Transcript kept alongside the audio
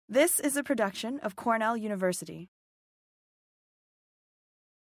This is a production of Cornell University.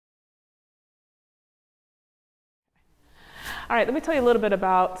 All right, let me tell you a little bit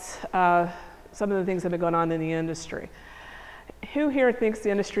about some of the things that have been going on in the industry. Who here thinks the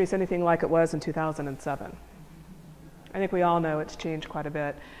industry is anything like it was in 2007? I think we all know it's changed quite a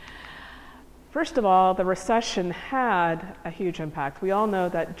bit. First of all, the recession had a huge impact. We all know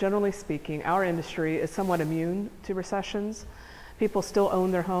that, generally speaking, our industry is somewhat immune to recessions. People still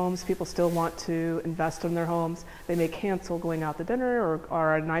own their homes. People still want to invest in their homes. They may cancel going out to dinner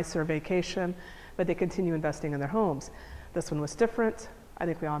or a nicer vacation, but they continue investing in their homes. This one was different. I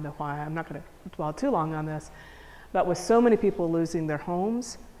think we all know why. I'm not going to dwell too long on this. But with so many people losing their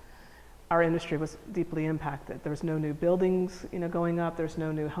homes, our industry was deeply impacted. There was no new buildings, going up. There's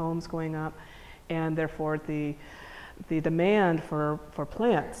no new homes going up. And therefore, the demand for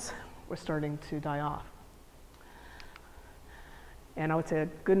plants was starting to die off. And I would say a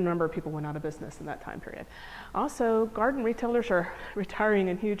good number of people went out of business in that time period. Also, garden retailers are retiring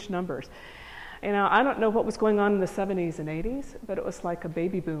in huge numbers. I don't know what was going on in the 70s and 80s, but it was like a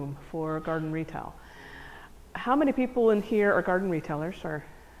baby boom for garden retail. How many people in here are garden retailers? Or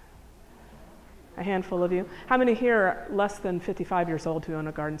a handful of you? How many here are less than 55 years old who own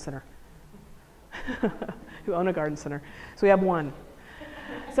a garden center? Who own a garden center? So we have one.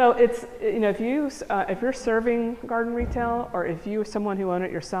 So it's, if you're serving garden retail, or if you're someone who own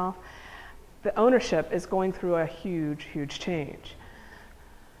it yourself, the ownership is going through a huge, huge change.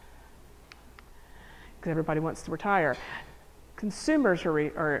 Because everybody wants to retire. Consumers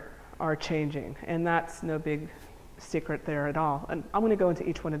are changing, and that's no big secret there at all. And I'm going to go into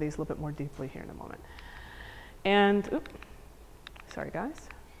each one of these a little bit more deeply here in a moment. And, sorry guys.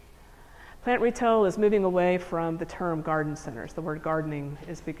 Plant retail is moving away from the term garden centers. The word gardening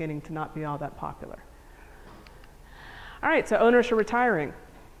is beginning to not be all that popular. All right, so owners are retiring.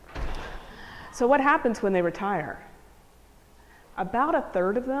 So what happens when they retire? About a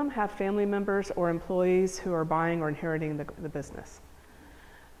third of them have family members or employees who are buying or inheriting the business.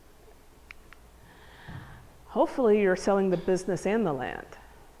 Hopefully you're selling the business and the land.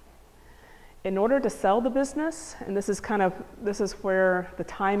 In order to sell the business, and this is where the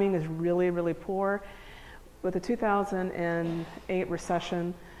timing is really, really poor. With the 2008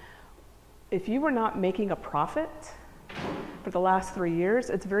 recession, if you were not making a profit for the last 3 years,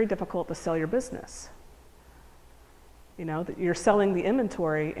 it's very difficult to sell your business. You're selling the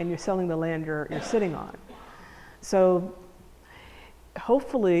inventory and you're selling the land you're sitting on. So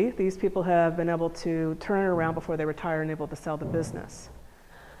hopefully these people have been able to turn it around before they retire and able to sell the business.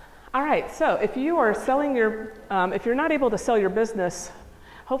 All right, so if you are selling if you're not able to sell your business,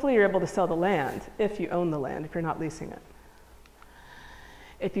 hopefully you're able to sell the land if you own the land, if you're not leasing it.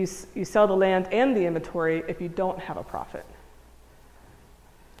 If you sell the land and the inventory if you don't have a profit.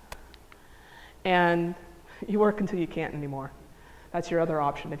 And you work until you can't anymore. That's your other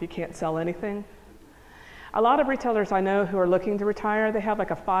option if you can't sell anything. A lot of retailers I know who are looking to retire, they have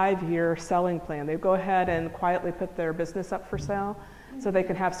like a 5-year selling plan. They go ahead and quietly put their business up for sale so they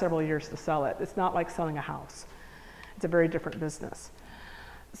can have several years to sell it. It's not like selling a house. It's a very different business.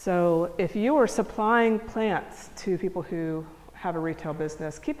 So if you are supplying plants to people who have a retail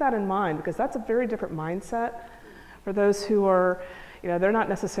business, keep that in mind, because that's a very different mindset for those who are, they're not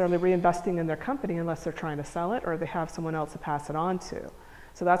necessarily reinvesting in their company unless they're trying to sell it or they have someone else to pass it on to.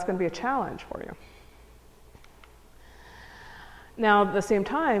 So that's going to be a challenge for you. Now, at the same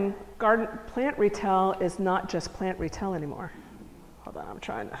time, plant retail is not just plant retail anymore. Hold on, I'm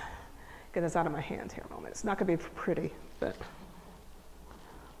trying to get this out of my hand here a moment. It's not going to be pretty, but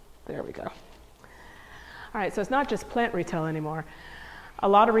there we go. All right, so it's not just plant retail anymore. A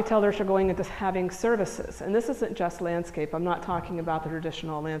lot of retailers are going into having services, and this isn't just landscape. I'm not talking about the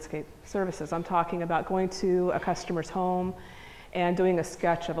traditional landscape services. I'm talking about going to a customer's home and doing a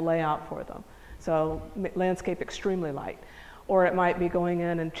sketch of a layout for them. So landscape extremely light. Or it might be going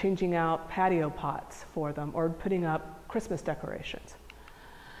in and changing out patio pots for them or putting up Christmas decorations.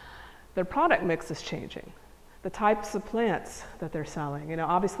 Their product mix is changing. The types of plants that they're selling.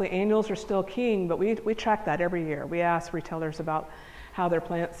 Obviously annuals are still king, but we track that every year. We ask retailers about how their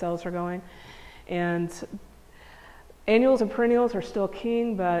plant sales are going. And annuals and perennials are still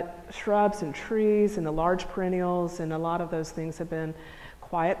king, but shrubs and trees and the large perennials and a lot of those things have been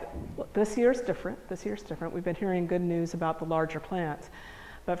quiet. This year's different. We've been hearing good news about the larger plants,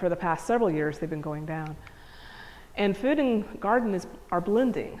 but for the past several years they've been going down. And food and garden are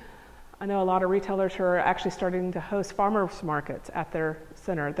blending. I know a lot of retailers who are actually starting to host farmers markets at their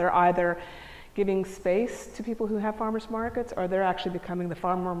center. They're either giving space to people who have farmers markets, or they're actually becoming the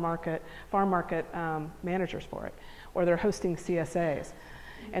farm market managers for it, or they're hosting CSAs.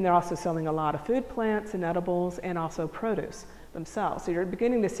 And they're also selling a lot of food plants and edibles and also produce themselves. So you're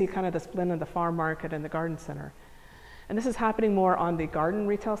beginning to see kind of this blend of the farm market and the garden center. And this is happening more on the garden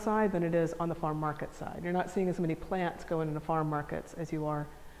retail side than it is on the farm market side. You're not seeing as many plants going into farm markets as you are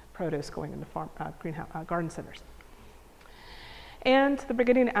produce going into farm, garden centers. And they're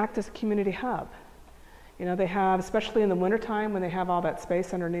beginning to act as a community hub. You know, they have, especially in the wintertime when they have all that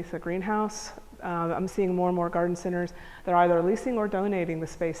space underneath the greenhouse, I'm seeing more and more garden centers that are either leasing or donating the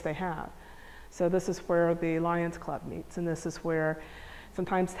space they have. So this is where the Lions Club meets, and this is where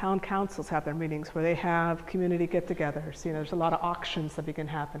sometimes town councils have their meetings where they have community get-togethers. You know, there's a lot of auctions that begin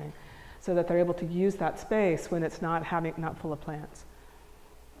happening so that they're able to use that space when it's not full of plants.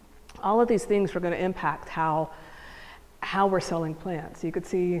 All of these things are going to impact how we're selling plants. You could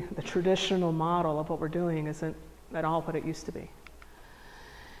see the traditional model of what we're doing isn't at all what it used to be.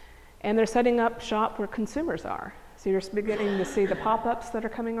 And they're setting up shop where consumers are. So you're beginning to see the pop-ups that are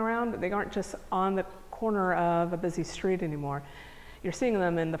coming around. They aren't just on the corner of a busy street anymore. You're seeing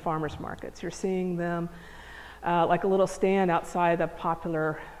them in the farmers markets. You're seeing them like a little stand outside the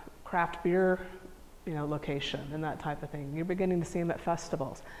popular craft beer, you know, location and that type of thing. You're beginning to see them at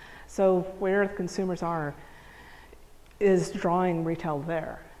festivals. So where the consumers are is drawing retail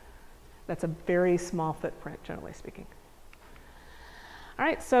there. That's a very small footprint, generally speaking. All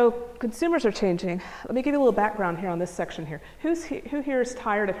right, so consumers are changing. Let me give you a little background here on this section here. Who here is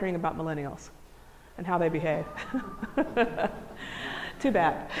tired of hearing about millennials and how they behave? Too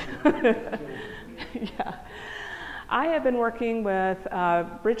bad. Yeah. I have been working with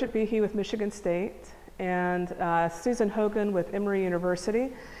Bridget Behe with Michigan State and Susan Hogan with Emory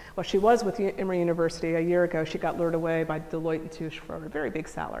University. Well, she was with Emory University a year ago. She got lured away by Deloitte & Touche for a very big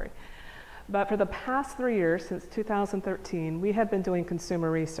salary. But for the past 3 years, since 2013, we have been doing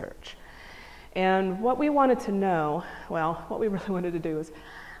consumer research. And what we wanted to know, well, what we really wanted to do is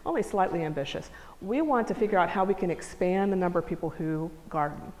only slightly ambitious. We want to figure out how we can expand the number of people who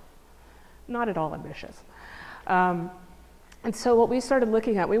garden. Not at all ambitious. And so what we started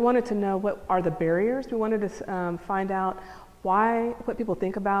looking at, we wanted to know what are the barriers. We wanted to find out what people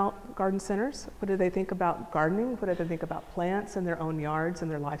think about garden centers. What do they think about gardening? What do they think about plants in their own yards and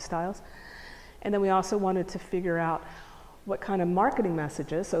their lifestyles? And then we also wanted to figure out what kind of marketing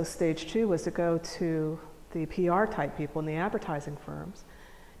messages. So stage 2 was to go to the PR type people and the advertising firms.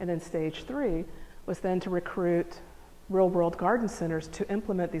 And then stage 3 was then to recruit real-world garden centers to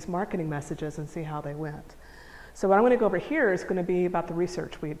implement these marketing messages and see how they went. So what I'm going to go over here is going to be about the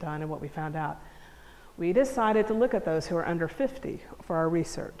research we've done and what we found out. We decided to look at those who are under 50 for our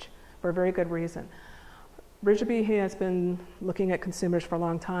research for a very good reason. Bridget Behe has been looking at consumers for a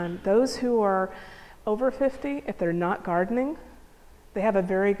long time. Those who are over 50, if they're not gardening, they have a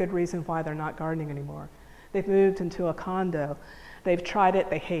very good reason why they're not gardening anymore. They've moved into a condo. They've tried it,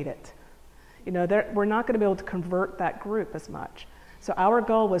 they hate it. You know, we're not going to be able to convert that group as much. So our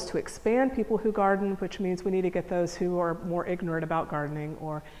goal was to expand people who garden, which means we need to get those who are more ignorant about gardening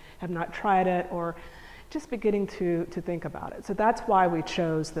or have not tried it or just beginning to think about it. So that's why we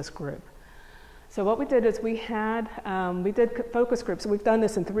chose this group. So what we did is we did focus groups. And we've done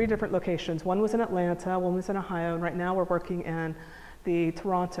this in 3 different locations. One was in Atlanta, one was in Ohio, and right now we're working in the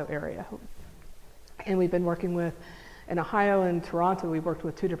Toronto area. And we've been working with, in Ohio and Toronto, we've worked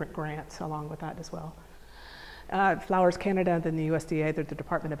with 2 different grants along with that as well. Flowers Canada and then the USDA, they're the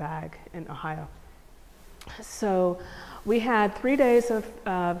Department of Ag in Ohio. So we had 3 days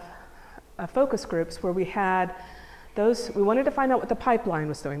of focus groups where we had those, we wanted to find out what the pipeline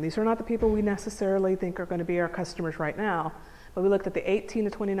was doing. These are not the people we necessarily think are going to be our customers right now, but we looked at the 18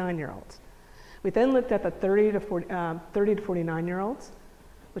 to 29-year-olds. We then looked at the 30 to 49-year-olds,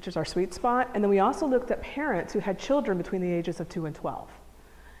 which is our sweet spot, and then we also looked at parents who had children between the ages of 2 and 12,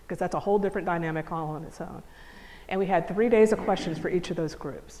 because that's a whole different dynamic all on its own. And we had 3 days of questions for each of those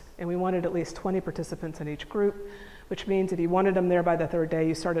groups, and we wanted at least 20 participants in each group, which means if you wanted them there by the 3rd day,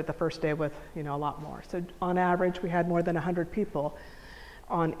 you started the 1st day with, you know, a lot more. So on average, we had more than 100 people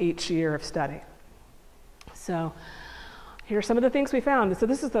on each year of study. So here are some of the things we found. So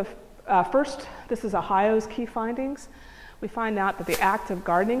this is the this is Ohio's key findings. We find out that the act of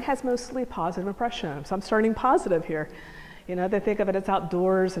gardening has mostly positive impressions. So I'm starting positive here. You know, they think of it as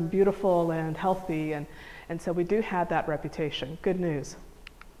outdoors and beautiful and healthy, and so we do have that reputation. Good news.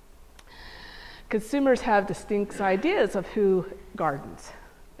 Consumers have distinct ideas of who gardens,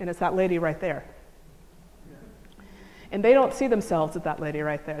 and it's that lady right there. And they don't see themselves as that lady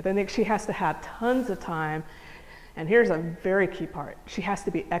right there. They think she has to have tons of time, and here's a very key part. She has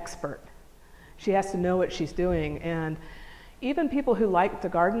to be expert. She has to know what she's doing, and even people who like to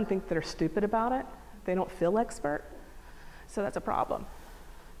garden think they're stupid about it. They don't feel expert, so that's a problem.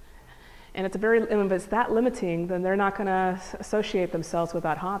 And if it's that limiting, then they're not going to associate themselves with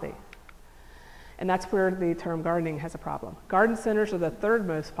that hobby. And that's where the term gardening has a problem. Garden centers are the third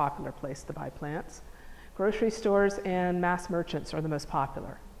most popular place to buy plants. Grocery stores and mass merchants are the most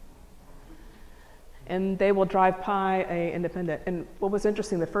popular. And they will drive by an independent. And what was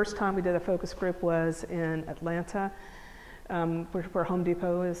interesting, the first time we did a focus group was in Atlanta, where Home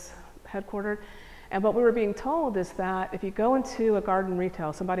Depot is headquartered. And what we were being told is that if you go into a garden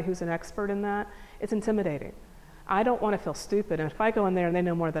retail, somebody who's an expert in that, it's intimidating. I don't want to feel stupid, and if I go in there and they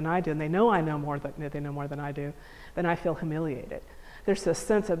know more than I do, and they know I know more than they know more than I do, then I feel humiliated. There's this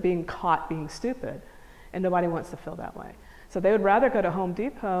sense of being caught being stupid, and nobody wants to feel that way. So they would rather go to Home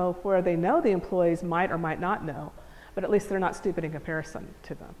Depot where they know the employees might or might not know, but at least they're not stupid in comparison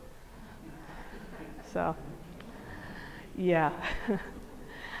to them. So, yeah,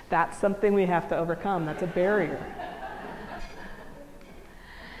 that's something we have to overcome. That's a barrier.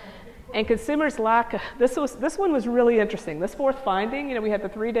 And consumers lack, this one was really interesting. This fourth finding, we had the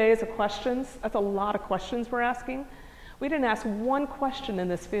 3 days of questions. That's a lot of questions we're asking. We didn't ask one question in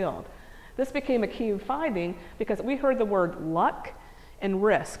this field. This became a key finding because we heard the word luck and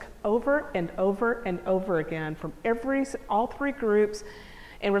risk over and over and over again from all three groups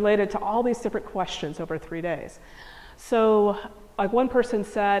and related to all these different questions over 3 days. So, like one person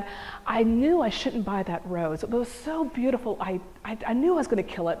said, I knew I shouldn't buy that rose. It was so beautiful. I knew I was going to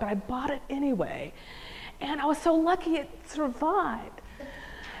kill it, but I bought it anyway. And I was so lucky it survived.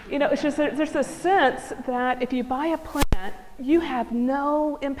 It's just there's this sense that if you buy a plant, you have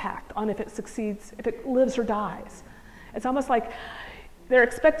no impact on if it succeeds, if it lives or dies. It's almost like they're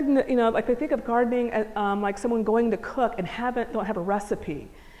expecting, like they think of gardening as, like someone going to cook and don't have a recipe.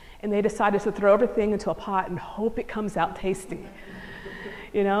 And they decided to throw everything into a pot and hope it comes out tasty.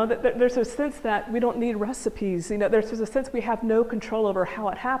 There's a sense that we don't need recipes. There's a sense we have no control over how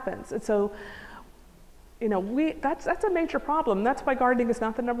it happens. And so, that's a major problem. That's why gardening is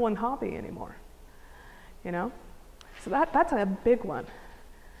not the #1 hobby anymore. So that's a big one.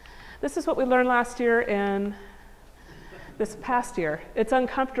 This is what we learned last year and this past year. It's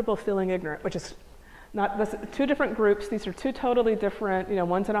uncomfortable feeling ignorant, which is two different groups. These are two totally different,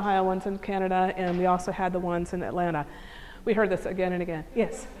 one's in Ohio, one's in Canada, and we also had the ones in Atlanta. We heard this again and again.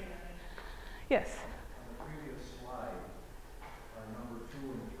 Yes? Yes? On the previous slide, are number 2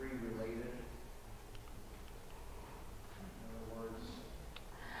 and 3 related? In other words,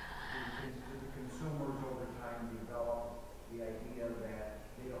 do the consumers over time develop the idea that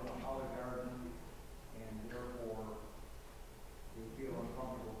they don't know how to garden and therefore they feel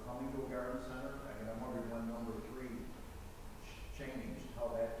uncomfortable coming to a garden center? I'm wondering when number 3 changed,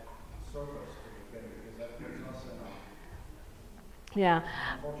 how that surfaced because that puts us in a... Yeah,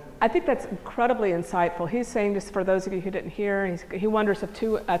 I think that's incredibly insightful. He's saying, just for those of you who didn't hear, he wonders if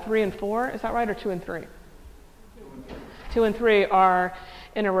 3 and 4, is that right, or 2 and 3? 2 and 3 are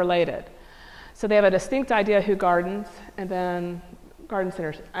interrelated. So they have a distinct idea who gardens, and then garden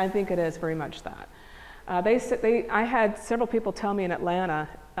centers. I think it is very much that. I had several people tell me in Atlanta,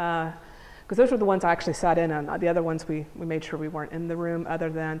 because those were the ones I actually sat in on. The other ones we made sure we weren't in the room other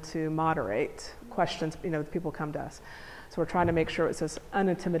than to moderate questions, people come to us. So we're trying to make sure it's as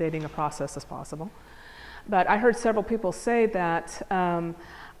unintimidating a process as possible. But I heard several people say that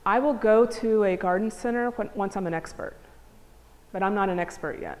I will go to a garden center once I'm an expert, but I'm not an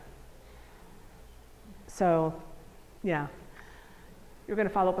expert yet. So, yeah. You're going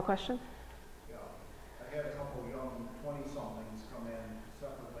to follow up a question? Yeah. I had a couple young 20-somethings come in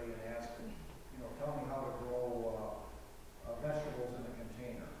separately and ask, tell me how to grow vegetables in a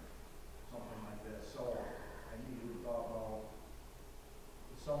container, something like this. So I immediately thought, well,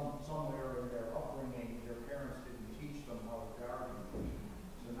 somewhere in their upbringing, their parents didn't teach them how to garden.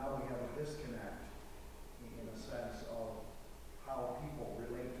 So now we have a disconnect in a sense of how people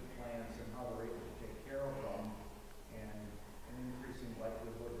relate to plants and how they're able to take care of them, and an increasing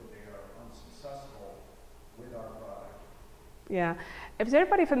likelihood that they are unsuccessful with our product. Yeah. Is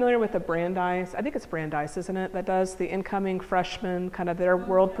everybody familiar with the Brandeis? I think it's Brandeis, isn't it? That does the incoming freshmen, kind of their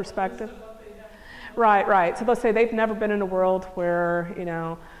world perspective. Right. So they'll say they've never been in a world where,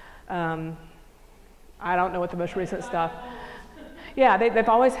 I don't know what the most recent stuff. Yeah, they've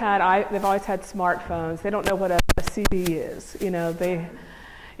always had smartphones. They don't know what a CD is. They've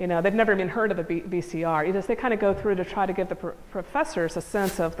never even heard of a VCR. They kind of go through to try to give the professors a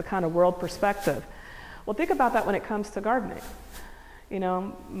sense of the kind of world perspective. Well, think about that when it comes to gardening.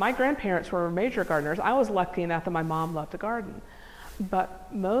 My grandparents were major gardeners. I was lucky enough that my mom loved to garden.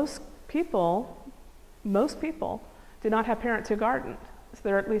 But most people do not have parents who garden. So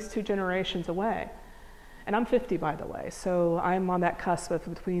they're at least 2 generations away. And I'm 50, by the way, so I'm on that cusp of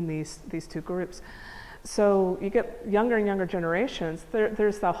between these two groups. So you get younger and younger generations.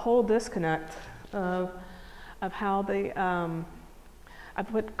 There's the whole disconnect of how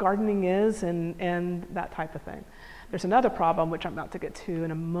of what gardening is and that type of thing. There's another problem, which I'm about to get to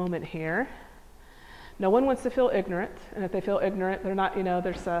in a moment here. No one wants to feel ignorant, and if they feel ignorant, they're not,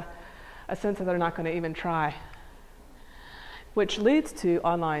 there's a sense that they're not going to even try, which leads to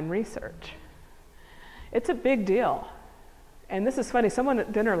online research. It's a big deal. And this is funny, someone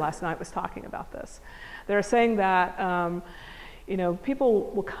at dinner last night was talking about this. They're saying that people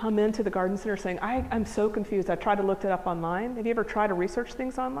will come into the garden center saying, I'm so confused, I tried to look it up online. Have you ever tried to research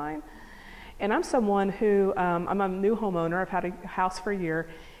things online? And I'm someone who, I'm a new homeowner, I've had a house for a year,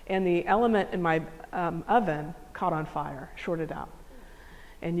 and the element in my oven caught on fire, shorted out.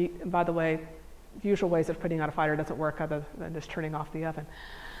 And by the way, usual ways of putting out a fire doesn't work other than just turning off the oven.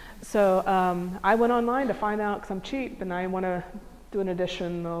 So I went online to find out, because I'm cheap and I want to do an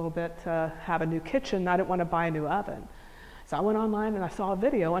addition a little bit to have a new kitchen. I didn't want to buy a new oven. So I went online and I saw a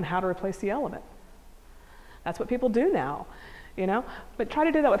video on how to replace the element. That's what people do now, But try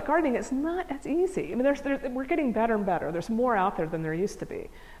to do that with gardening, it's not as easy. I mean, we're getting better and better. There's more out there than there used to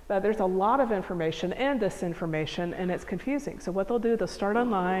be. But there's a lot of information and disinformation, and it's confusing. So what they'll do, they'll start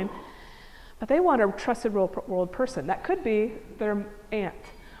online, but they want a trusted real-world person. That could be their aunt,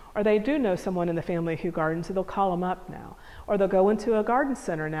 or they do know someone in the family who gardens, so they'll call them up now. Or they'll go into a garden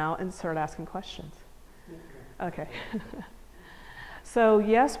center now and start asking questions. Okay. So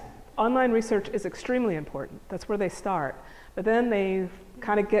yes, online research is extremely important. That's where they start. But then they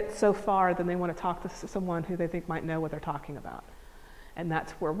kind of get so far, then they want to talk to someone who they think might know what they're talking about. And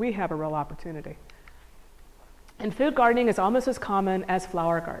that's where we have a real opportunity. And food gardening is almost as common as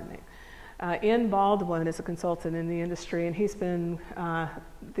flower gardening. Ian Baldwin is a consultant in the industry, and he's been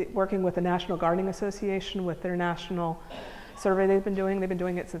working with the National Gardening Association with their national survey they've been doing. They've been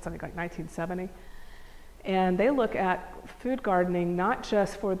doing it since I think like 1970. And they look at food gardening not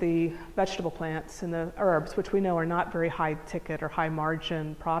just for the vegetable plants and the herbs, which we know are not very high ticket or high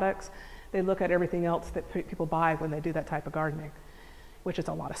margin products. They look at everything else that people buy when they do that type of gardening, which is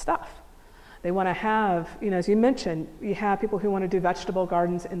a lot of stuff. They want to have, as you mentioned, you have people who want to do vegetable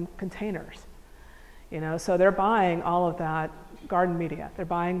gardens in containers. So they're buying all of that garden media. They're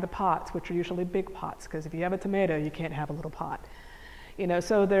buying the pots, which are usually big pots, because if you have a tomato, you can't have a little pot.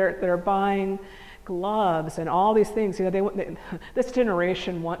 So they're buying gloves and all these things. This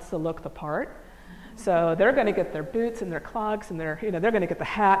generation wants to look the part. So they're going to get their boots and their clogs and they're going to get the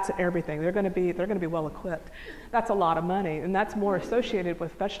hats and everything. They're going to be well equipped. That's a lot of money, and that's more associated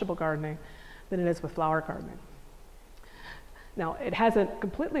with vegetable gardening than it is with flower gardening. Now, it hasn't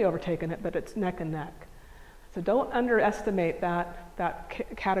completely overtaken it, but it's neck and neck. So don't underestimate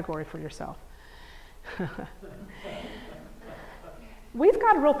that category for yourself. We've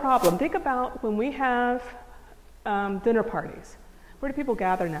got a real problem. Think about when we have dinner parties. Where do people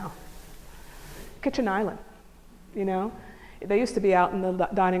gather now? Kitchen island, They used to be out in the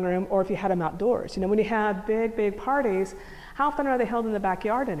dining room, or if you had them outdoors. When you have big parties, how often are they held in the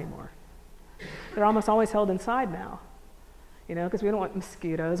backyard anymore? They're almost always held inside now, because we don't want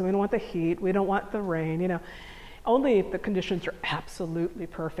mosquitoes, we don't want the heat, we don't want the rain, Only if the conditions are absolutely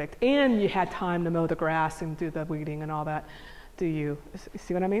perfect and you had time to mow the grass and do the weeding and all that, do you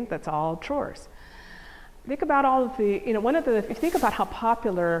see what I mean? That's all chores. Think about all of the, if you think about how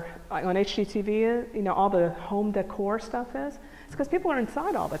popular on HGTV is, all the home decor stuff is, it's because people are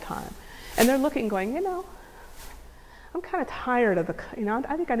inside all the time. And they're looking going, I'm kind of tired of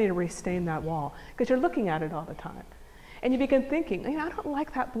I think I need to restain that wall, because you're looking at it all the time. And you begin thinking, I don't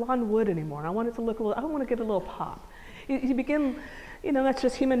like that blonde wood anymore. I want it to look I want to get a little pop. You begin, that's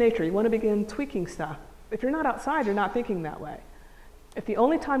just human nature. You want to begin tweaking stuff. If you're not outside, you're not thinking that way. If the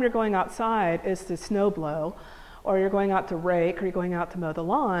only time you're going outside is to snow blow, or you're going out to rake, or you're going out to mow the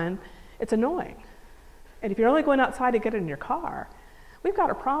lawn, it's annoying. And if you're only going outside to get in your car, we've got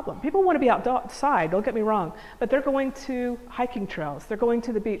a problem. People want to be outside, don't get me wrong, but they're going to hiking trails, they're going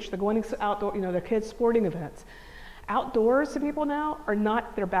to the beach, they're going to outdoor, their kids' sporting events. Outdoors to people now are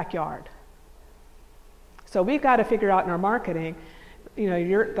not their backyard. So we've got to figure out in our marketing,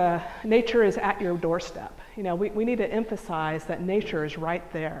 the nature is at your doorstep. We need to emphasize that nature is right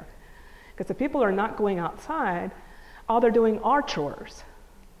there. Because if people are not going outside, all they're doing are chores.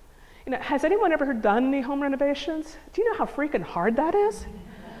 Has anyone ever done any home renovations? Do you know how freaking hard that is?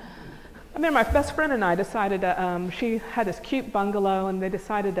 I remember my best friend and I decided to, she had this cute bungalow, and they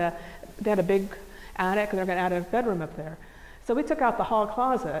had a big attic, and they're going to add a bedroom up there. So we took out the hall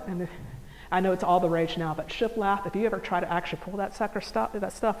closet, and I know it's all the rage now, but shiplap, if you ever try to actually pull that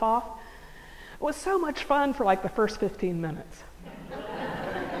stuff off, It was so much fun for like the first 15 minutes.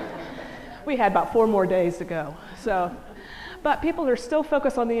 We had about 4 more days to go. So, but people are still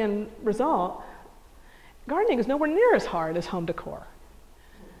focused on the end result. Gardening is nowhere near as hard as home decor.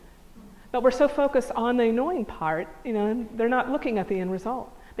 But we're so focused on the annoying part, they're not looking at the end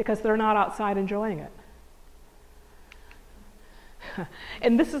result because they're not outside enjoying it.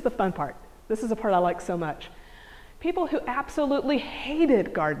 And this is the fun part. This is the part I like so much. People who absolutely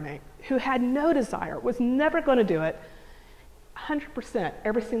hated gardening, who had no desire, was never going to do it, 100%,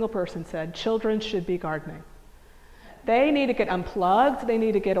 every single person said children should be gardening. They need to get unplugged. They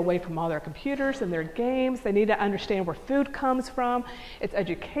need to get away from all their computers and their games. They need to understand where food comes from. It's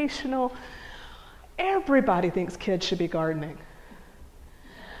educational. Everybody thinks kids should be gardening.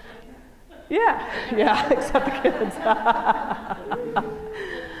 Yeah, except the kids.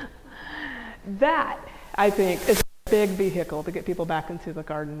 That, I think, is a big vehicle to get people back into the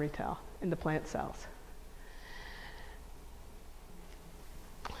garden retail, into plant sales.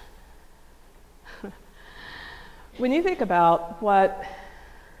 When you think about what,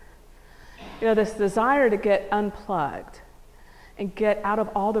 this desire to get unplugged and get out of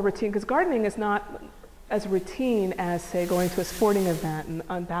all the routine, because gardening is not as routine as, say, going to a sporting event and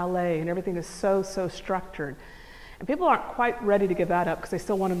on ballet, and everything is so structured. And people aren't quite ready to give that up because they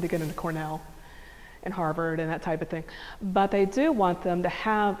still want them to get into Cornell and Harvard and that type of thing. But they do want them to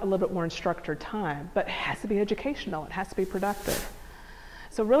have a little bit more unstructured time, but it has to be educational, it has to be productive.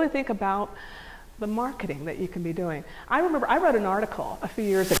 So really think about the marketing that you can be doing. I remember I wrote an article a few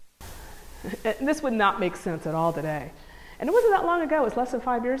years ago, and this would not make sense at all today. And it wasn't that long ago, it was less than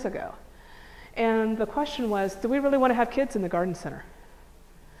 5 years ago. And the question was, do we really want to have kids in the garden center?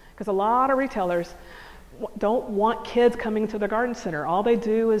 Because a lot of retailers don't want kids coming to the garden center. All they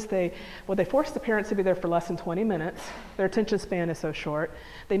do is they force the parents to be there for less than 20 minutes. Their attention span is so short.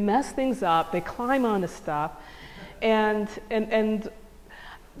 They mess things up, they climb onto stuff, and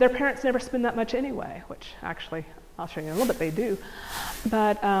their parents never spend that much anyway, which actually, I'll show you in a little bit, they do.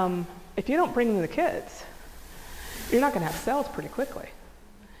 But if you don't bring them the kids, you're not going to have sales pretty quickly.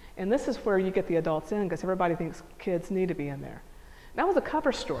 And this is where you get the adults in, because everybody thinks kids need to be in there. That was a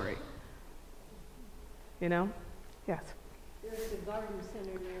cover story. Yes? There's a garden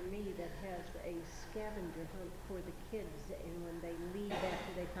center near me that has a scavenger hunt for the kids, and when they leave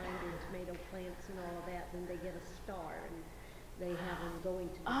after they find their tomato plants and all of that, then they get a star, and they have them going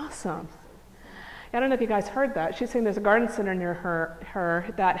to awesome. I don't know if you guys heard that. She's saying there's a garden center near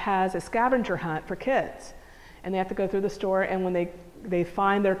her that has a scavenger hunt for kids. And they have to go through the store, and when they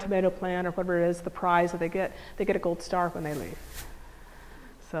find their tomato plant or whatever it is, the prize that they get a gold star when they leave.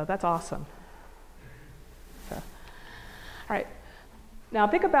 So that's awesome. So, all right. Now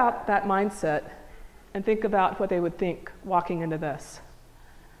think about that mindset and think about what they would think walking into this.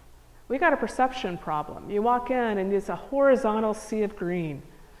 We got a perception problem. You walk in and it's a horizontal sea of green.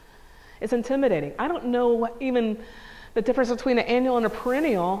 It's intimidating. I don't know even the difference between an annual and a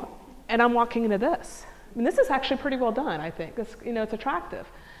perennial, and I'm walking into this. I mean, this is actually pretty well done, I think. It's attractive.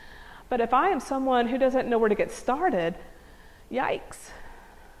 But if I am someone who doesn't know where to get started, yikes.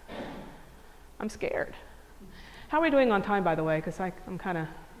 I'm scared. How are we doing on time, by the way? Because I'm kind of...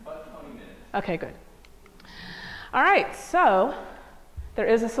 About 20 minutes. Okay, good. All right, so there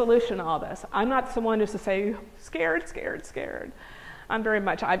is a solution to all this. I'm not someone just to say, scared. I'm very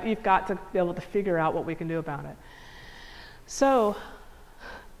much, you've got to be able to figure out what we can do about it. So,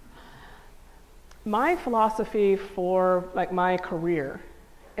 my philosophy for my career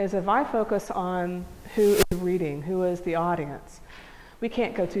is if I focus on who is reading, who is the audience, we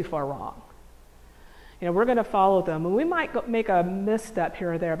can't go too far wrong. We're going to follow them, and we might make a misstep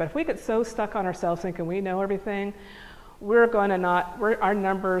here or there, but if we get so stuck on ourselves thinking we know everything, our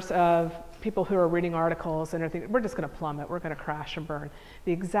numbers of people who are reading articles and everything, we're just going to plummet. We're going to crash and burn.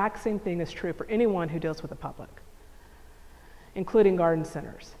 The exact same thing is true for anyone who deals with the public, including garden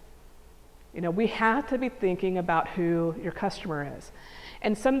centers. We have to be thinking about who your customer is.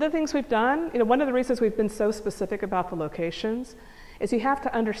 And some of the things we've done, one of the reasons we've been so specific about the locations is you have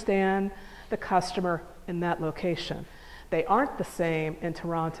to understand the customer in that location. They aren't the same in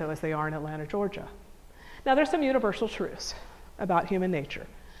Toronto as they are in Atlanta, Georgia. Now, there's some universal truths about human nature,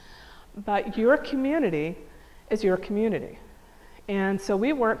 but your community is your community. And so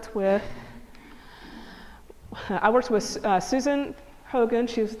I worked with Susan Hogan.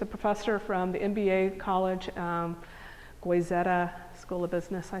 She was the professor from the MBA college, Goizeta School of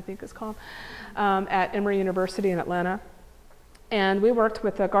Business, I think it's called, at Emory University in Atlanta. And we worked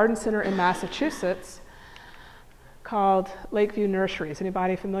with a garden center in Massachusetts called Lakeview Nurseries.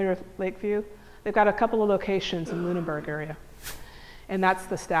 Anybody familiar with Lakeview? They've got a couple of locations in Lunenburg area. And that's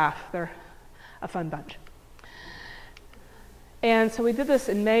the staff. They're a fun bunch. And so we did this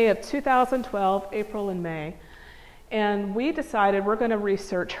in May of 2012, April and May, and we decided we're going to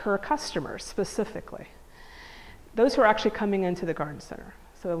research her customers specifically, those who are actually coming into the garden center.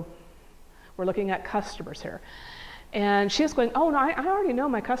 So we're looking at customers here. And she was going, oh, no, I already know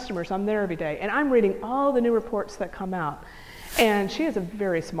my customers. I'm there every day. And I'm reading all the new reports that come out. And she is a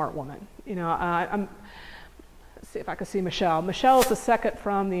very smart woman. You know, let's see if I can see Michelle. Michelle is the second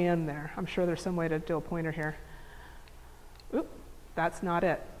from the end there. I'm sure there's some way to do a pointer here. Oop, that's not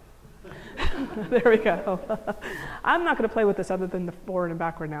it. There we go. I'm not going to play with this other than the forward and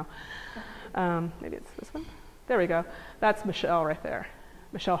backward now. Maybe it's this one. There we go. That's Michelle right there,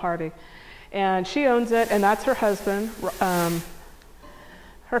 Michelle Harvey. And she owns it, and that's her husband.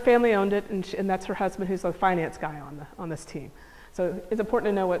 Her family owned it, and that's her husband, who's the finance guy on this team. So it's important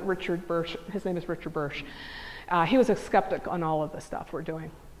to know what Richard Birch, his name is Richard Birch. He was a skeptic on all of the stuff we're doing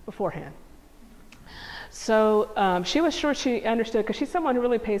beforehand. So she was sure she understood, because she's someone who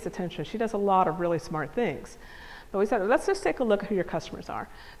really pays attention. She does a lot of really smart things. But we said, let's just take a look at who your customers are.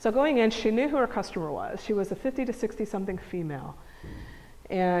 So going in, she knew who her customer was. She was a 50 to 60-something female.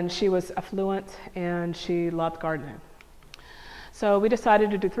 And she was affluent, and she loved gardening. So we decided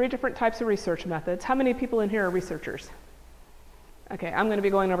to do 3 different types of research methods. How many people in here are researchers? Okay, I'm going to be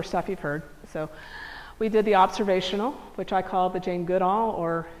going over stuff you've heard. So we did the observational, which I call the Jane Goodall,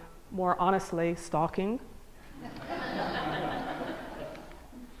 or more honestly, stalking.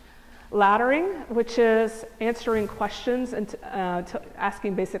 Laddering, which is answering questions and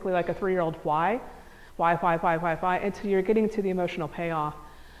asking basically like a 3-year-old why, until you're getting to the emotional payoff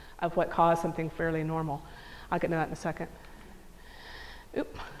of what caused something fairly normal. I'll get into that in a second.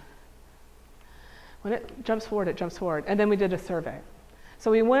 Oop. When it jumps forward, it jumps forward. And then we did a survey.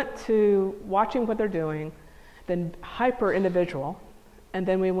 So we went to watching what they're doing, then hyper individual, and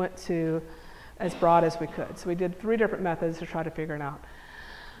then we went to as broad as we could. So we did 3 different methods to try to figure it out.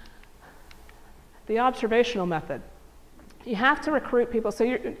 The observational method. You have to recruit people.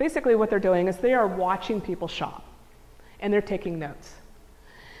 So basically what they're doing is they are watching people shop, and they're taking notes.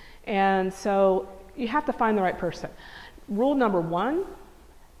 And so you have to find the right person. Rule number 1,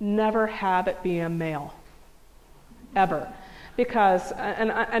 never have it be a male, ever. Because,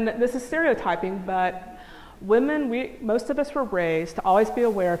 and this is stereotyping, but women, most of us were raised to always be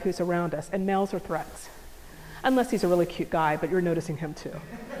aware of who's around us, and males are threats. Unless he's a really cute guy, but you're noticing him too.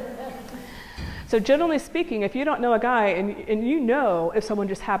 So generally speaking, if you don't know a guy, and you know if someone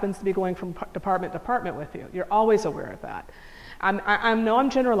just happens to be going from department to department with you, you're always aware of that. I know I'm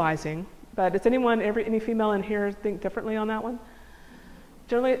generalizing, but does anyone, any female in here think differently on that one?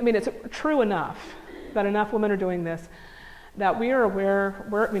 Generally, I mean, it's true enough that enough women are doing this, that we are aware,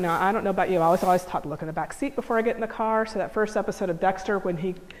 I don't know about you, I was always taught to look in the back seat before I get in the car. So that first episode of Dexter, when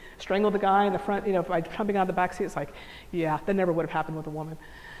he strangled the guy in the front, by jumping out of the back seat, it's like, yeah, that never would have happened with a woman.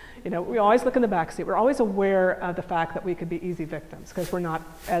 We always look in the back seat. We're always aware of the fact that we could be easy victims because we're not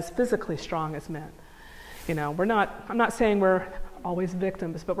as physically strong as men. I'm not saying we're always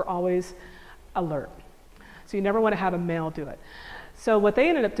victims, but we're always alert. So you never want to have a male do it. So what they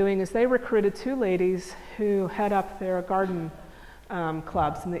ended up doing is they recruited 2 ladies who head up their garden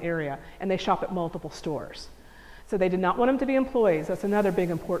clubs in the area, and they shop at multiple stores. So they did not want them to be employees. That's another big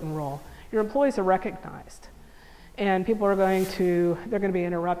important rule. Your employees are recognized. And people are they're going to be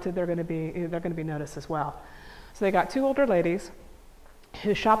interrupted, they're going to be noticed as well. So they got 2 older ladies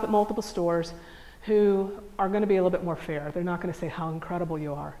who shop at multiple stores who are going to be a little bit more fair. They're not going to say how incredible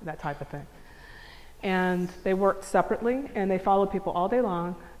you are, that type of thing. And they worked separately, and they followed people all day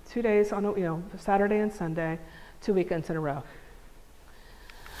long, 2 days on Saturday and Sunday, 2 weekends in a row.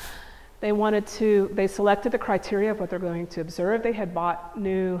 They selected the criteria of what they're going to observe. They had bought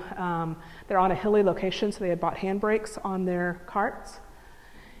they're on a hilly location, so they had bought handbrakes on their carts.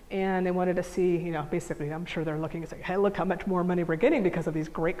 And they wanted to see, basically, I'm sure they're looking and saying, hey, look how much more money we're getting because of these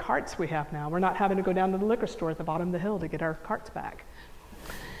great carts we have now. We're not having to go down to the liquor store at the bottom of the hill to get our carts back.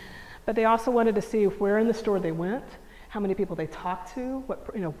 But they also wanted to see where in the store they went, how many people they talked to,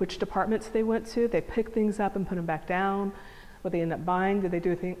 which departments they went to. They picked things up and put them back down. What they end up buying, did they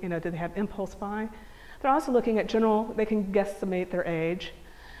do did they have impulse buy? They're also looking at they can guesstimate their age.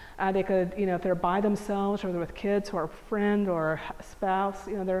 They could, if they're by themselves or they're with kids or a friend or a spouse,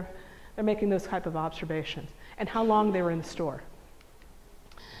 they're making those type of observations. And how long they were in the store.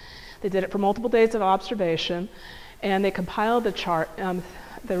 They did it for multiple days of observation, and they compiled the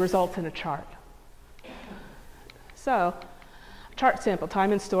results in a chart. So, chart sample,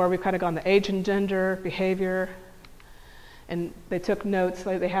 time in store, we've kind of gone the age and gender, behavior, and they took notes.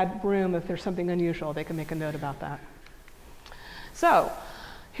 They had room if there's something unusual, they can make a note about that. So,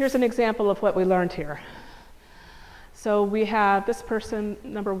 Here's an example of what we learned here. So we have this person,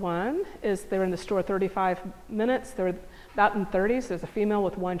 number one, they're in the store 35 minutes. They're about in 30s. There's a female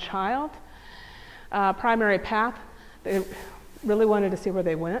with one child. Primary path, they really wanted to see where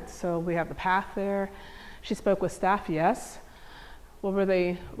they went, so we have the path there. She spoke with staff, yes. What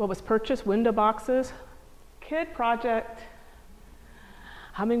was purchased? Window boxes, kid project,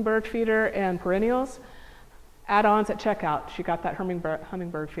 hummingbird feeder and perennials. Add-ons at checkout. She got that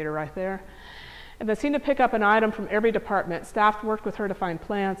hummingbird feeder right there. And they seemed to pick up an item from every department. Staff worked with her to find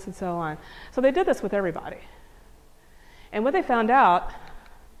plants and so on. So they did this with everybody. And what they found out,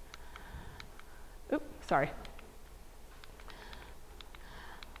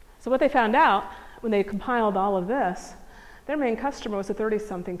 So what they found out when they compiled all of this, their main customer was a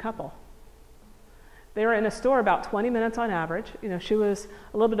 30-something couple. They were in a store about 20 minutes on average. You know, she was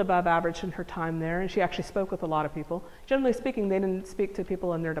a little bit above average in her time there, and she actually spoke with a lot of people. Generally speaking, they didn't speak to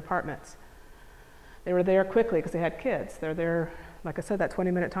people in their departments. They were there quickly because they had kids. They're there, like I said, that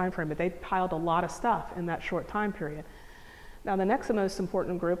 20-minute time frame, but they piled a lot of stuff in that short time period. Now, the next most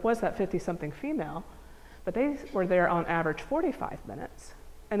important group was that 50-something female, but they were there on average 45 minutes,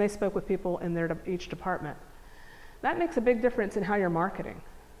 and they spoke with people in each department. That makes a big difference in how you're marketing.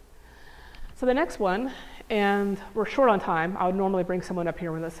 So the next one, and we're short on time, I would normally bring someone up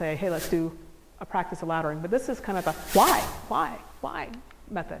here and let's say, hey, let's do a practice of laddering, but this is kind of a why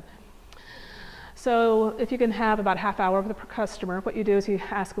method. So if you can have about half hour with the customer, what you do is you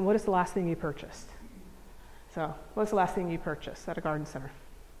ask them, what is the last thing you purchased? So what's the last thing you purchased at a garden center?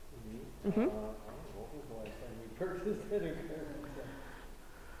 Mm-hmm. What was the last time we purchased at a garden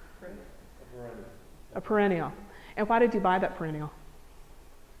center? A perennial. And why did you buy that perennial?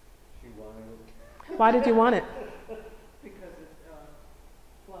 She wanted it. Why did you want it? Because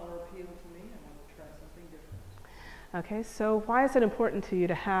flower appealed to me and I wanted to try something different. Okay, so why is it important to you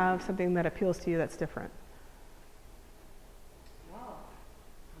to have something that appeals to you that's different? Wow,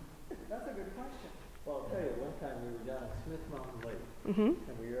 that's a good question. Well, I'll tell you, one time we were down at Smith Mountain Lake, Mm-hmm.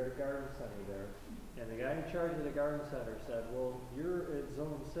 and we were at a garden center there, and the guy in charge of the garden center said, well, you're at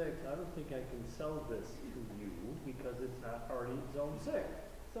zone 6, I don't think I can sell this to you because it's not already zone 6.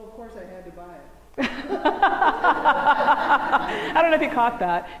 So of course I had to buy it. I don't know if you caught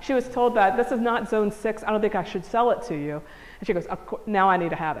that. She was told that this is not zone 6, I don't think I should sell it to you. And she goes, now I need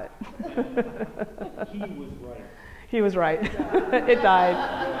to have it. He was right. He was right. It died.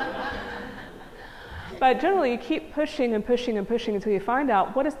 But generally, you keep pushing and pushing and pushing until you find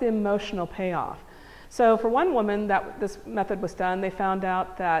out what is the emotional payoff. So for one woman that this method was done, they found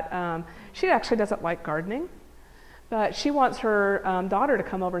out that she actually doesn't like gardening, but she wants her daughter to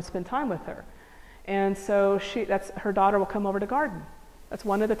come over and spend time with her. And so her daughter will come over to garden. That's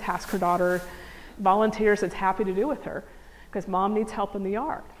one of the tasks her daughter volunteers is happy to do with her because mom needs help in the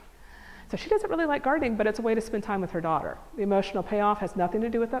yard. So she doesn't really like gardening, but it's a way to spend time with her daughter. The emotional payoff has nothing to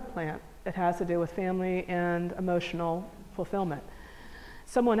do with that plant. It has to do with family and emotional fulfillment.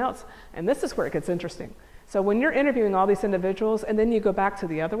 Someone else, and this is where it gets interesting. So when you're interviewing all these individuals and then you go back to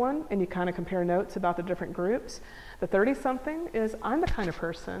the other one and you kind of compare notes about the different groups, the 30-something is, I'm the kind of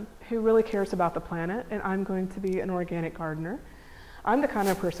person who really cares about the planet and I'm going to be an organic gardener. I'm the kind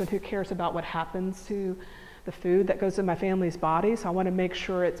of person who cares about what happens to the food that goes in my family's body, so I want to make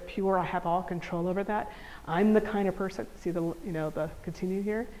sure it's pure. I have all control over that. I'm the kind of person, see the continue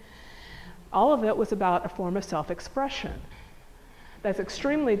here? All of it was about a form of self-expression. That's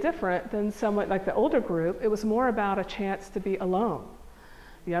extremely different than someone like the older group. It was more about a chance to be alone.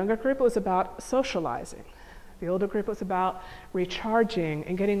 The younger group was about socializing. The older group was about recharging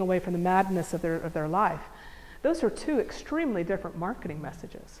and getting away from the madness of their life. Those are two extremely different marketing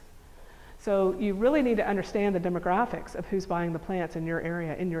messages. So you really need to understand the demographics of who's buying the plants in your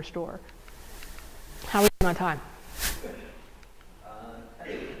area, in your store. How are we doing on time?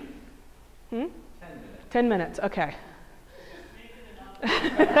 10 minutes. 10 minutes, okay.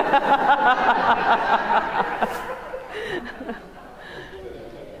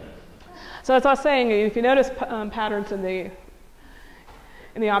 So as I was saying, if you notice patterns in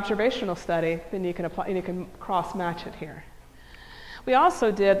the observational study, then you can apply and you can cross-match it here. We also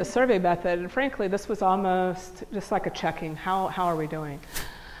did the survey method, and frankly, this was almost just like a checking. How are we doing?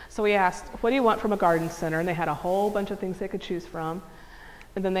 So we asked, what do you want from a garden center? And they had a whole bunch of things they could choose from.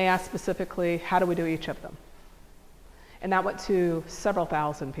 And then they asked specifically, how do we do each of them? And that went to several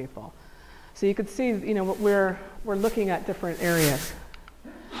thousand people. So you could see, we're looking at different areas.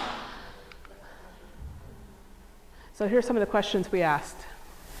 So here's some of the questions we asked.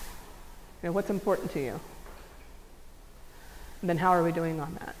 What's important to you? And then how are we doing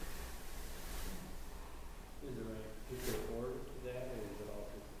on that? Is there any people afford that, or is it all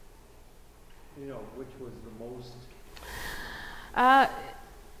You know, which was the most?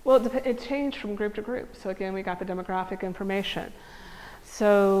 Well, it changed from group to group. So again, we got the demographic information.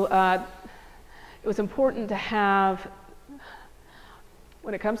 So it was important to have,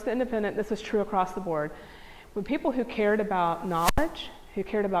 when it comes to independent, this is true across the board, when people who cared about knowledge, who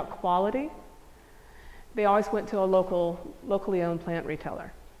cared about quality, they always went to a locally owned plant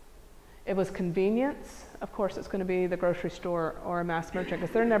retailer. It was convenience. Of course, it's going to be the grocery store or a mass merchant,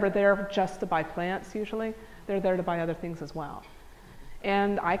 because they're never there just to buy plants usually. They're there to buy other things as well.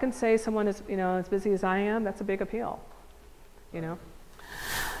 And I can say someone is, as busy as I am, that's a big appeal,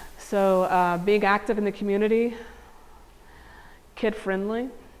 So being active in the community, kid-friendly,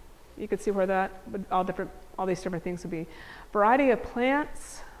 you could see where that would, all these different things would be. Variety of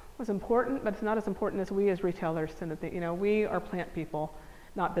plants was important, but it's not as important as we as retailers tend to think. We are plant people,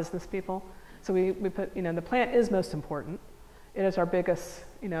 not business people. So we put, the plant is most important. It is our biggest,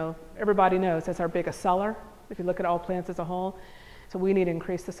 everybody knows it's our biggest seller if you look at all plants as a whole. So we need to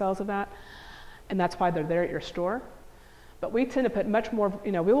increase the sales of that. And that's why they're there at your store. But we tend to put much more,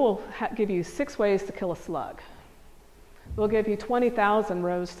 we will give you 6 ways to kill a slug. We'll give you 20,000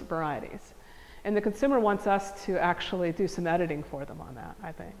 rose varieties. And the consumer wants us to actually do some editing for them on that,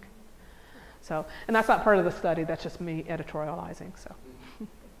 I think. So, and that's not part of the study, that's just me editorializing, so.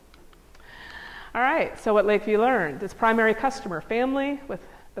 All right, so what Lakeview learned, its primary customer, family with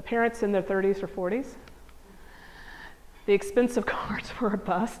the parents in their 30s or 40s. The expensive cards were a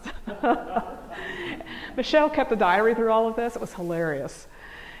bust. Michelle kept a diary through all of this, it was hilarious.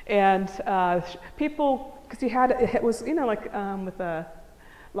 And people, because it was, like with a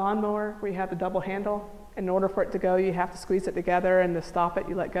lawnmower where you have the double handle. In order for it to go, you have to squeeze it together, and to stop it,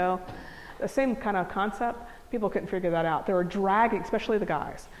 you let go. The same kind of concept. People couldn't figure that out. They were dragging, especially the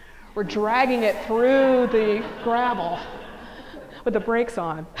guys, were dragging it through the gravel with the brakes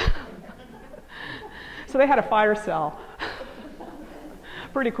on. So they had a fire sale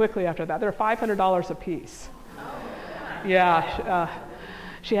pretty quickly after that. They were $500 a piece. Yeah,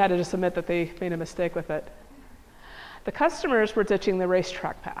 she had to just admit that they made a mistake with it. The customers were ditching the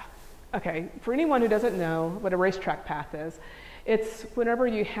racetrack path. Okay, for anyone who doesn't know what a racetrack path is, it's whenever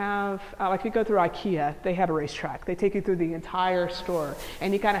you have, like you go through IKEA, they have a racetrack. They take you through the entire store,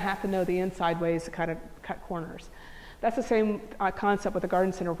 and you kind of have to know the inside ways to kind of cut corners. That's the same concept with the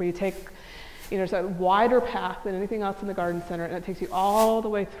garden center, where you take, there's a wider path than anything else in the garden center, and it takes you all the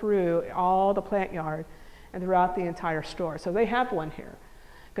way through all the plant yard and throughout the entire store. So they have one here,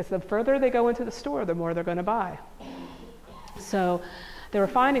 because the further they go into the store, the more they're going to buy. So they were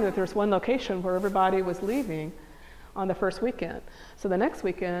finding that there's one location where everybody was leaving on the first weekend. So the next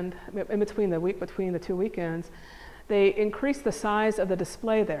weekend, in between the week between the 2 weekends, they increased the size of the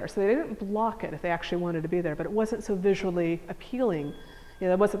display there. So they didn't block it if they actually wanted to be there, but it wasn't so visually appealing.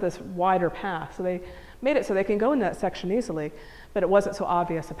 There wasn't this wider path. So they made it so they can go in that section easily, but it wasn't so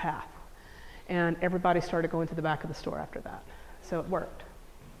obvious a path. And everybody started going to the back of the store after that. So it worked.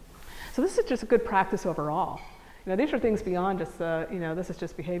 So this is just a good practice overall. These are things beyond just this is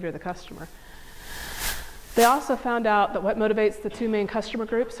just behavior of the customer. They also found out that what motivates the 2 main customer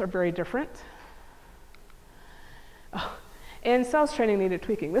groups are very different. Oh, and sales training needed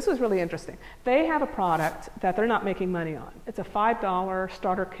tweaking. This was really interesting. They have a product that they're not making money on. It's a $5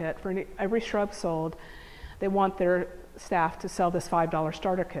 starter kit for every shrub sold. They want their staff to sell this $5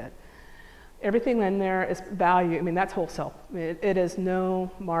 starter kit. Everything in there is value. That's wholesale. It is no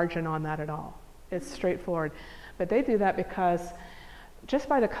margin on that at all. It's straightforward. But they do that because just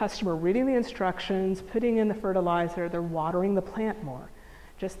by the customer reading the instructions, putting in the fertilizer, they're watering the plant more.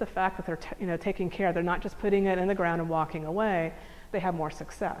 Just the fact that they're taking care, they're not just putting it in the ground and walking away, they have more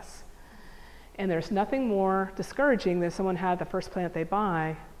success. And there's nothing more discouraging than someone had the first plant they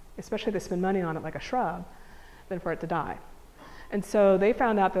buy, especially if they spend money on it like a shrub, than for it to die. And so they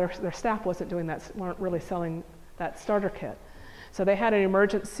found out their staff weren't really selling that starter kit. So they had an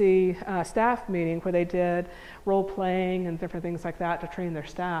emergency staff meeting where they did role playing and different things like that to train their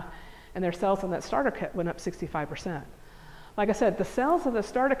staff, and their sales on that starter kit went up 65%. Like I said, the sales of the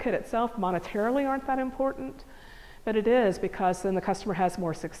starter kit itself monetarily aren't that important, but it is because then the customer has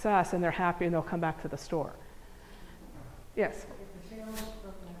more success and they're happy and they'll come back to the store. Yes? If the sales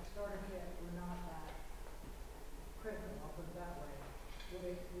from that starter kit were not that critical, I'll put it that way, would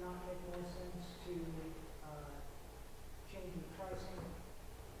it not make more sense to change the pricing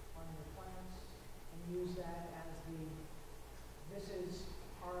on your plants and use that as this is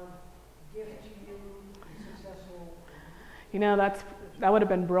our gift to you, the successful? That would have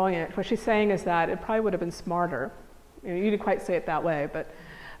been brilliant. What she's saying is that it probably would have been smarter. You didn't quite say it that way, but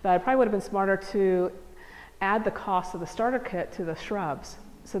that it probably would have been smarter to add the cost of the starter kit to the shrubs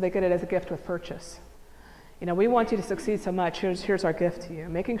so they get it as a gift with purchase. You know, we want you to succeed so much, here's our gift to you.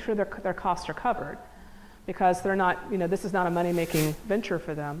 Making sure their costs are covered, because they're not, you know, this is not a money-making venture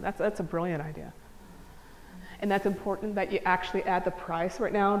for them. That's a brilliant idea. And that's important that you actually add the price.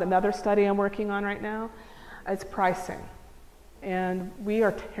 Right now, another study I'm working on right now is pricing. And we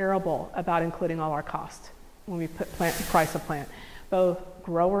are terrible about including all our costs when we put price of plant, both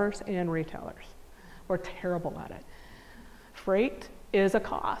growers and retailers. We're terrible at it. Freight is a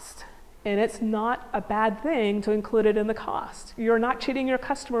cost, and it's not a bad thing to include it in the cost. You're not cheating your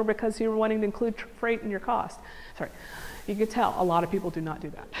customer because you're wanting to include freight in your cost. Sorry, you can tell a lot of people do not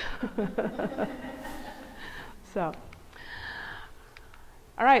do that. So,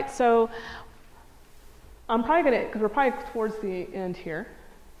 all right, so I'm probably gonna, because we're probably towards the end here,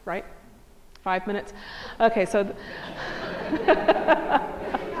 right? 5 minutes? Okay, so,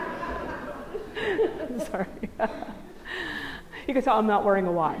 sorry. You can tell I'm not wearing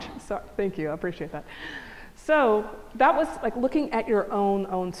a watch. So, thank you, I appreciate that. So, that was like looking at your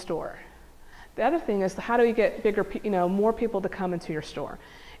own store. The other thing is, how do you get bigger, more people to come into your store?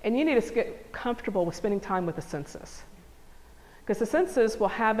 And you need to get comfortable with spending time with the census. Because the census will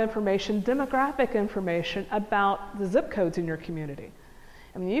have information, demographic information, about the zip codes in your community.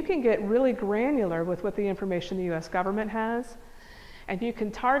 I mean, you can get really granular with what the information the US government has, and you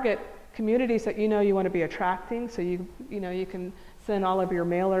can target communities that you know you want to be attracting, so you can send all of your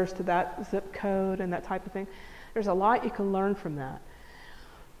mailers to that zip code and that type of thing. There's a lot you can learn from that.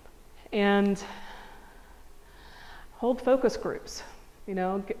 And hold focus groups.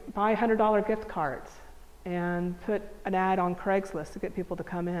 Buy $100 gift cards and put an ad on Craigslist to get people to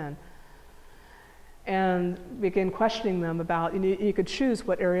come in. And begin questioning them about, you could choose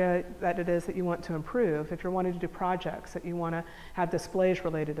what area that it is that you want to improve. If you're wanting to do projects that you want to have displays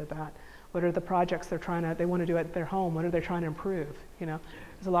related to that, what are the projects they want to do at their home? What are they trying to improve? There's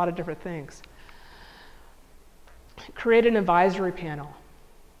a lot of different things. Create an advisory panel.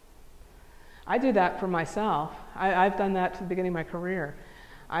 I do that for myself. I've done that to the beginning of my career.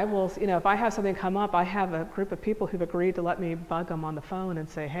 I will, if I have something come up, I have a group of people who've agreed to let me bug them on the phone and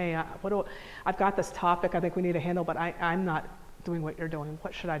say, hey, I've got this topic I think we need to handle, but I'm not doing what you're doing.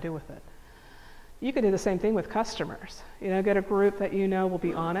 What should I do with it? You can do the same thing with customers. Get a group that will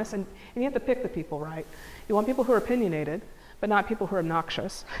be honest, and you have to pick the people right. You want people who are opinionated, but not people who are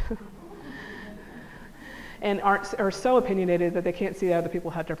obnoxious. And are so opinionated that they can't see that other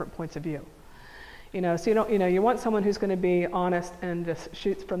people have different points of view. So you want someone who's going to be honest and just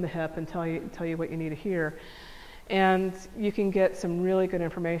shoots from the hip and tell you what you need to hear. And you can get some really good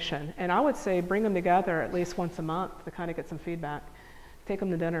information. And I would say bring them together at least once a month to kind of get some feedback. Take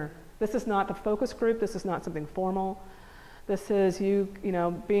them to dinner. This is not the focus group. This is not something formal. This is you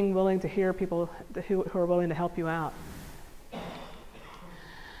being willing to hear people who are willing to help you out.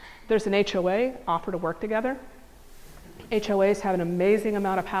 There's an HOA, offer to work together. HOAs have an amazing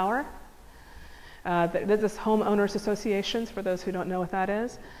amount of power. There's homeowners associations, for those who don't know what that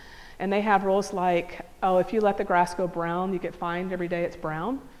is. And they have rules like, if you let the grass go brown, you get fined every day it's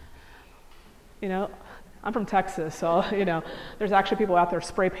brown. I'm from Texas, so, there's actually people out there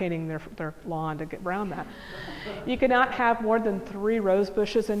spray painting their lawn to get around that. You cannot have more than 3 rose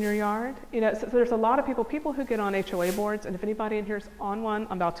bushes in your yard. So there's a lot of people who get on HOA boards, and if anybody in here is on one,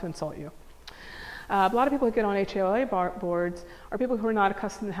 I'm about to insult you. A lot of people who get on HOA boards are people who are not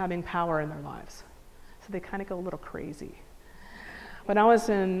accustomed to having power in their lives. So they kind of go a little crazy. When I was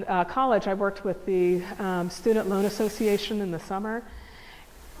in college, I worked with the Student Loan Association in the summer.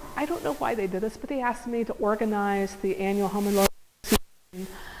 I don't know why they did this, but they asked me to organize the annual Home and Loan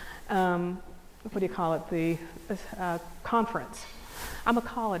Association, the conference. I'm a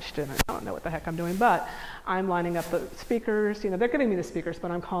college student. I don't know what the heck I'm doing, but I'm lining up the speakers. They're giving me the speakers, but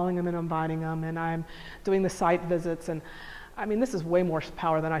I'm calling them and inviting them, and I'm doing the site visits. And I mean, this is way more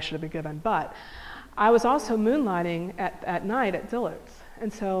power than I should have been given. But I was also moonlighting at night at Dillard's.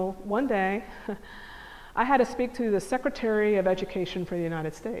 And so one day, I had to speak to the Secretary of Education for the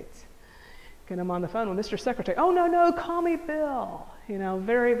United States. Get him on the phone with Mr. Secretary. Oh, no, call me Bill.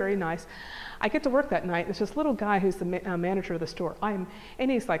 Very, very nice. I get to work that night. There's this little guy who's the manager of the store. And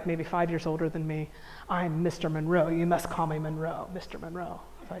he's like maybe 5 years older than me. I'm Mr. Monroe. You must call me Monroe, Mr. Monroe.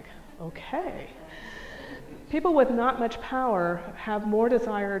 It's like, okay. People with not much power have more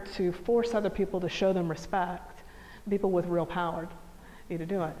desire to force other people to show them respect. People with real power need to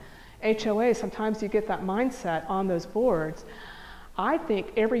do it. HOA, sometimes you get that mindset on those boards. I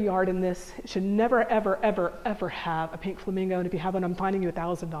think every yard in this should never, ever, ever, ever have a pink flamingo, and if you have one, I'm finding you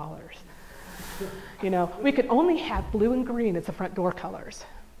 $1,000. We could only have blue and green as the front door colors.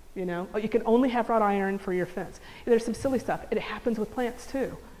 You know, you can only have wrought iron for your fence. There's some silly stuff. It happens with plants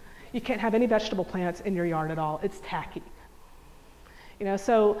too. You can't have any vegetable plants in your yard at all. It's tacky. You know,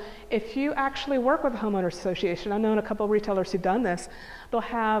 so if you actually work with a homeowners association, I've known a couple of retailers who've done this. They'll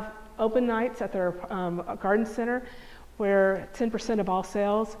have open nights at their garden center where 10% of all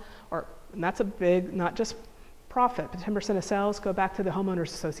sales, and that's a big, not just profit, but 10% of sales go back to the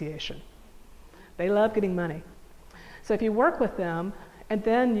homeowners association. They love getting money. So if you work with them, and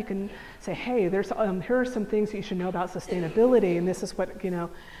then you can say, hey, here are some things that you should know about sustainability, and this is what, you know,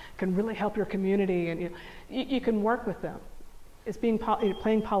 can really help your community, and you can work with them. It's playing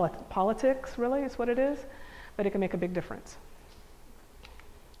politics, really, is what it is, but it can make a big difference.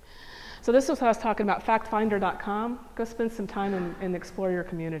 So this is what I was talking about, factfinder.com. Go spend some time and explore your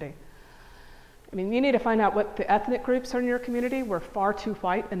community. I mean, you need to find out what the ethnic groups are in your community. We're far too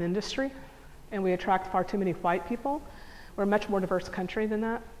white in industry, and we attract far too many white people. We're a much more diverse country than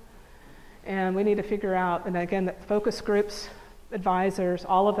that. And we need to figure out, and again, that focus groups, advisors,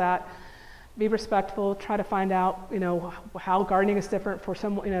 all of that, be respectful, try to find out, you know, how gardening is different for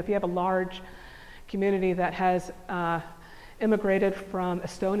someone, you know, if you have a large community that has immigrated from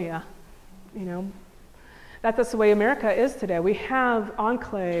Estonia, you know, that's the way America is today. We have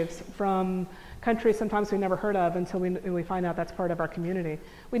enclaves from countries sometimes we've never heard of until we find out that's part of our community.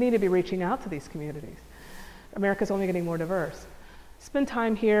 We need to be reaching out to these communities. America's only getting more diverse. Spend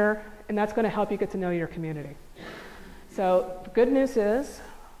time here, and that's going to help you get to know your community. So the good news is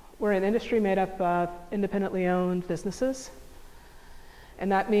we're an industry made up of independently owned businesses,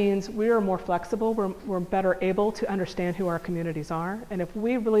 and that means we are more flexible. We're better able to understand who our communities are, and if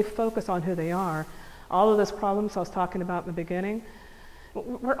we really focus on who they are, all of those problems I was talking about in the beginning,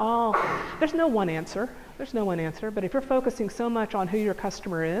 there's no one answer. There's no one answer, but if you're focusing so much on who your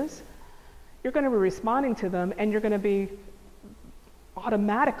customer is, you're going to be responding to them, and you're going to be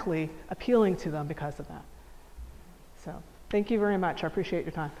automatically appealing to them because of that. So thank you very much. I appreciate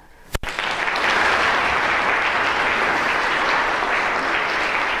your time.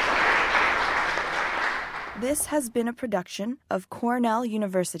 This has been a production of Cornell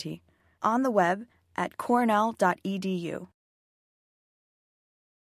University, on the web at cornell.edu.